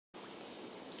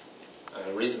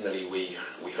Recently, we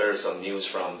heard some news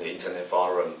from the internet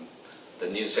forum. The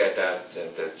news said that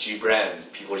the G brand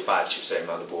P45 chipset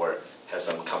motherboard has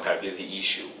some compatibility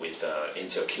issue with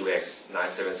Intel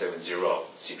QX9770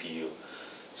 CPU.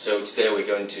 So today we're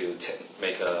going to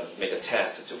make a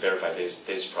test to verify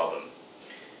this problem.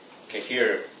 Okay,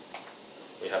 here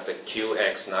we have the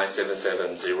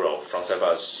QX9770 from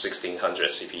FSB1600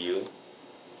 CPU,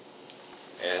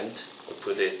 and we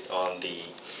put it on the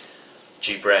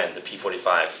G brand, the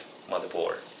P45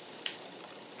 motherboard.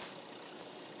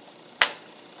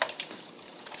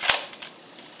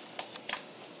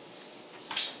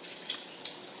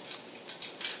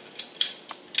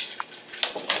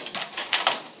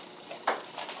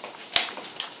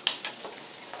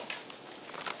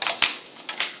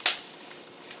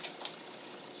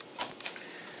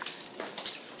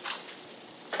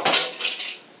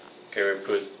 Okay, we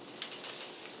put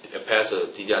a capacitor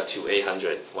DDR2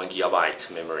 800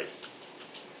 1GB memory.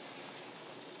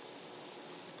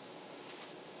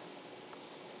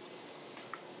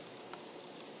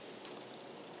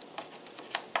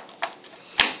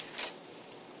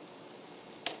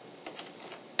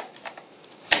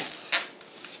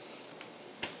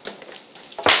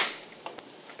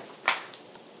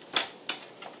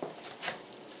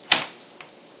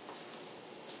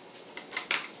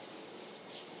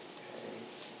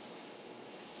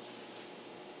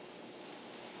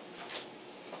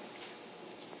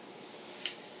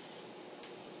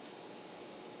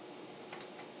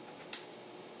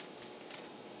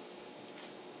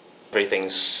 Everything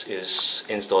is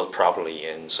installed properly,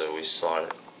 and so we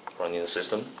start running the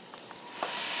system.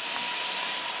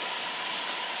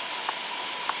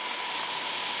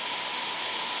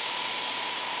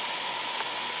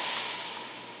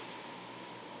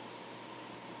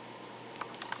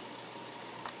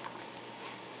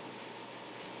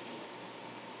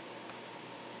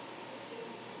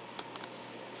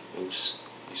 Oops,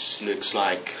 this looks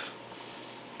like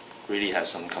really has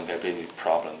some compatibility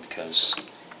problem, because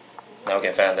now we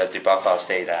can find that debug file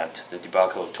stays at the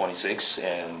debug code 26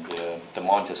 and the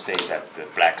monitor stays at the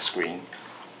black screen.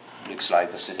 Looks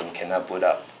like the system cannot boot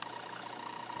up.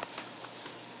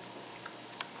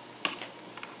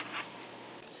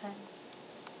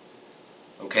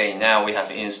 Okay, now we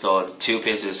have installed two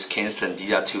pieces Kingston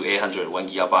DDR2 800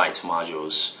 1GB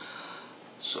modules.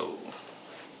 So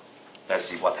let's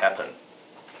see what happened.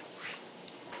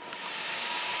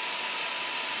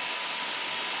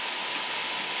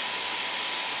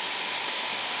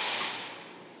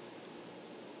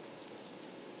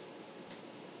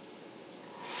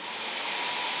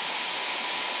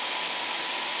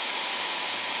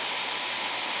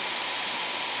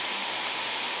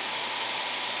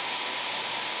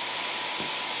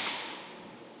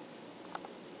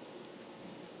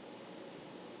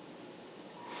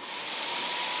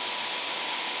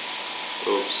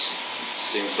 Oops, it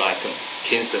seems like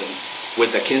Kingston,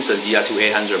 with the Kingston DDR2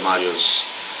 800 modules,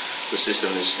 the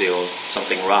system is still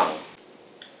something wrong.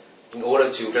 In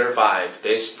order to verify if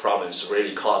this problem is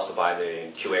really caused by the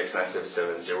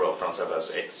QX9770 from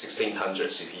FSB1600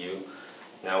 CPU,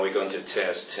 now we're going to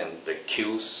test the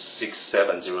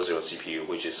Q6700 CPU,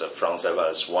 which is from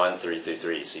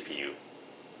FSB1333 CPU.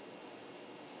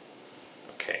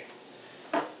 Okay.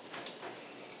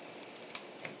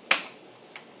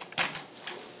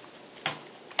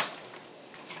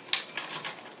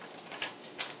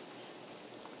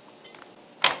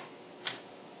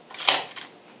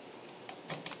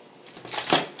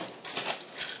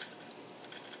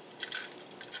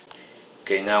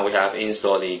 Okay, now we have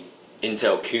installed the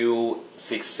Intel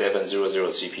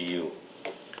Q6700 CPU.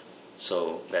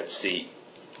 So let's see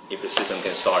if the system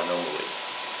can start normally.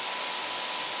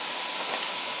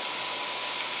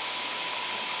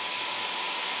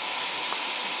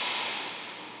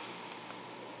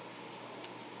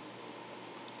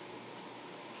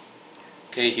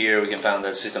 Okay, here we can find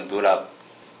the system boot up.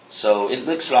 So it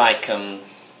looks like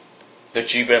the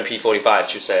G brand P45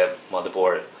 chipset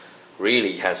motherboard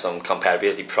really has some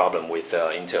compatibility problem with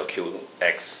Intel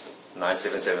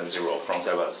QX9770 from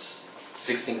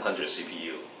FSB1600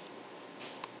 CPU.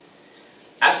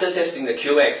 After testing the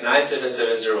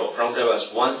QX9770 from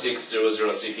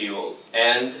FSB1600 CPU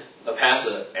and the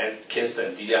capacitor and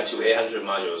Kingston DDR2 800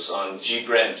 modules on G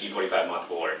brand P45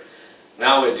 motherboard,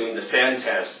 now we're doing the same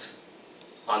test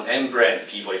on M brand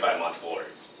P45 motherboard.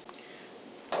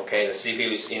 Okay, the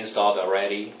CPU is installed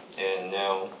already, and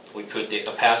now we put the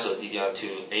capacitor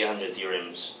DDR2 800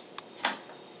 DRAMs.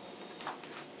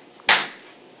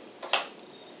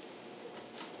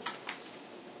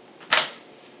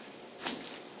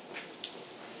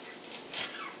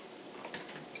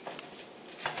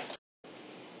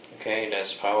 Okay,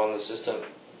 let's power on the system.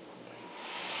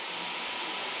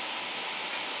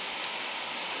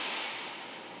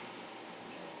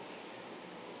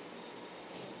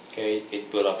 Okay, it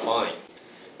boot up fine.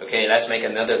 Okay, let's make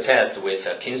another test with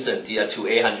Kingston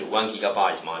DR2800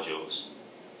 1GB modules.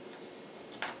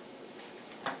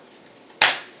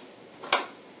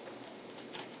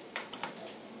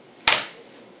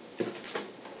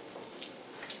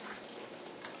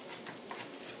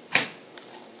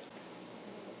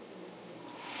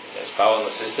 Let's power on the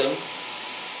system.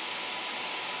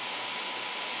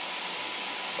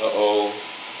 Uh-oh.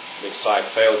 Looks like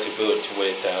failed to boot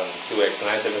with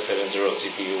QX9770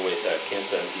 CPU with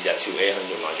Kingston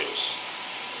DR2800 modules.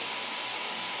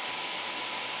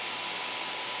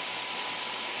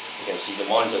 You can see the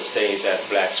monitor stays at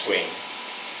black screen.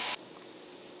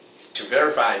 To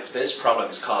verify if this problem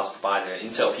is caused by the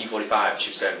Intel P45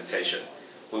 chipset limitation,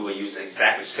 we will use the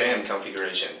exactly same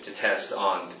configuration to test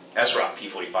on ASRock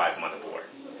P45 motherboard.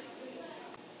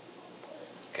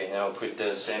 Okay, now put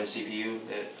the same CPU,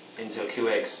 the Intel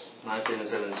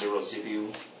QX9770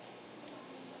 CPU.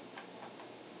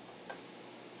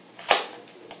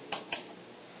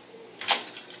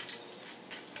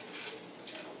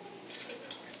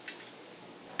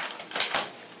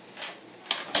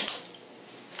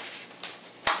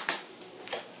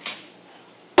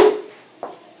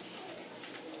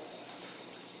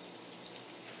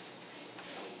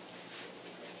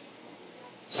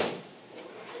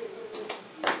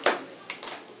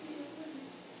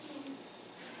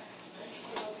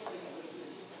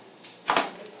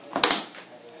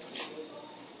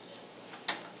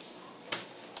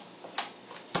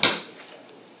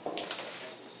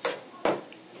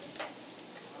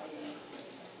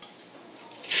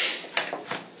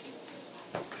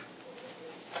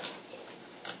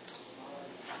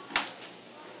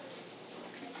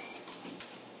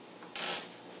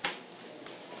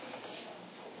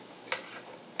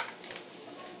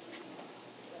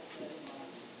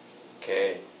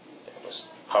 Okay,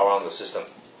 let's power on the system.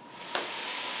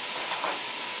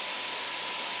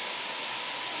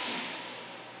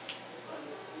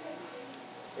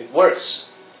 It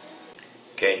works.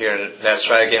 Okay, here let's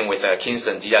try again with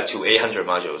Kingston DR2800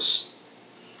 modules.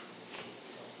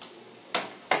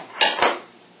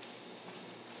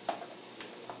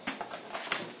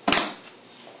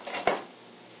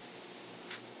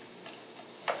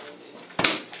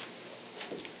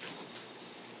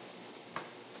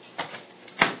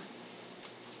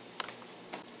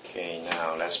 Okay,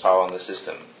 now let's power on the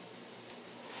system.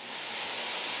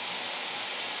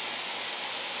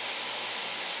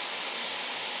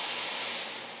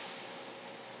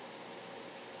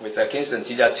 With the Kingston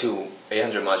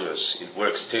DR2800 modules, it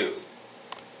works too.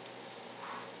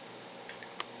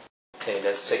 Okay,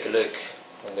 let's take a look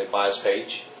on the BIOS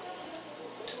page.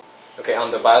 Okay,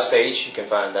 on the BIOS page, you can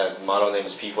find that the model name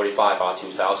is P45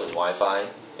 R2000 Wi-Fi.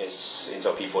 It's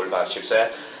Intel P45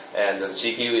 chipset, and the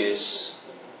CPU is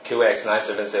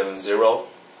QX9770,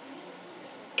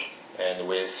 and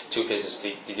with 2 pieces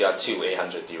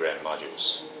DDR2 DRAM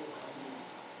modules.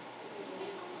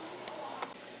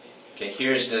 Okay,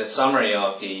 here's the summary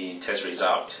of the test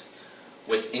result.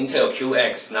 With Intel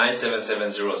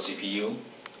QX9770 CPU,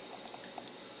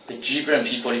 the G-brand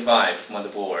P45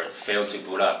 motherboard failed to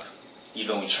boot up,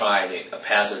 even we tried a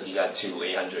passive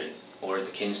DDR2 or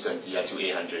the Kingston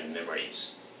DDR2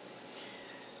 memories.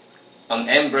 On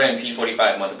M-brand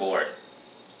P45 motherboard,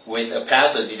 with a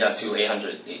passive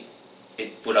DDR2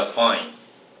 it boot up fine,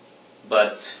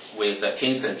 but with the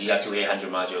Kingston DDR2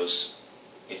 modules,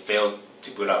 it failed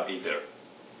to boot up either.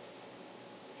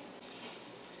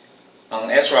 On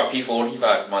ASRock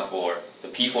P45 motherboard, the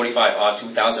P45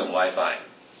 R2000 Wi-Fi,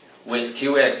 with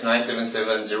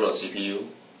QX9770 CPU,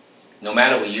 no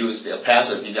matter we use the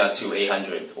passive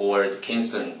DDR2 or the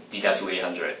Kingston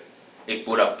DDR2 it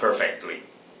boot up perfectly.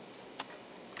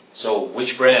 So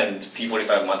which brand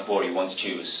P45 motherboard you want to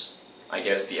choose? I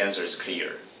guess the answer is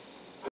clear.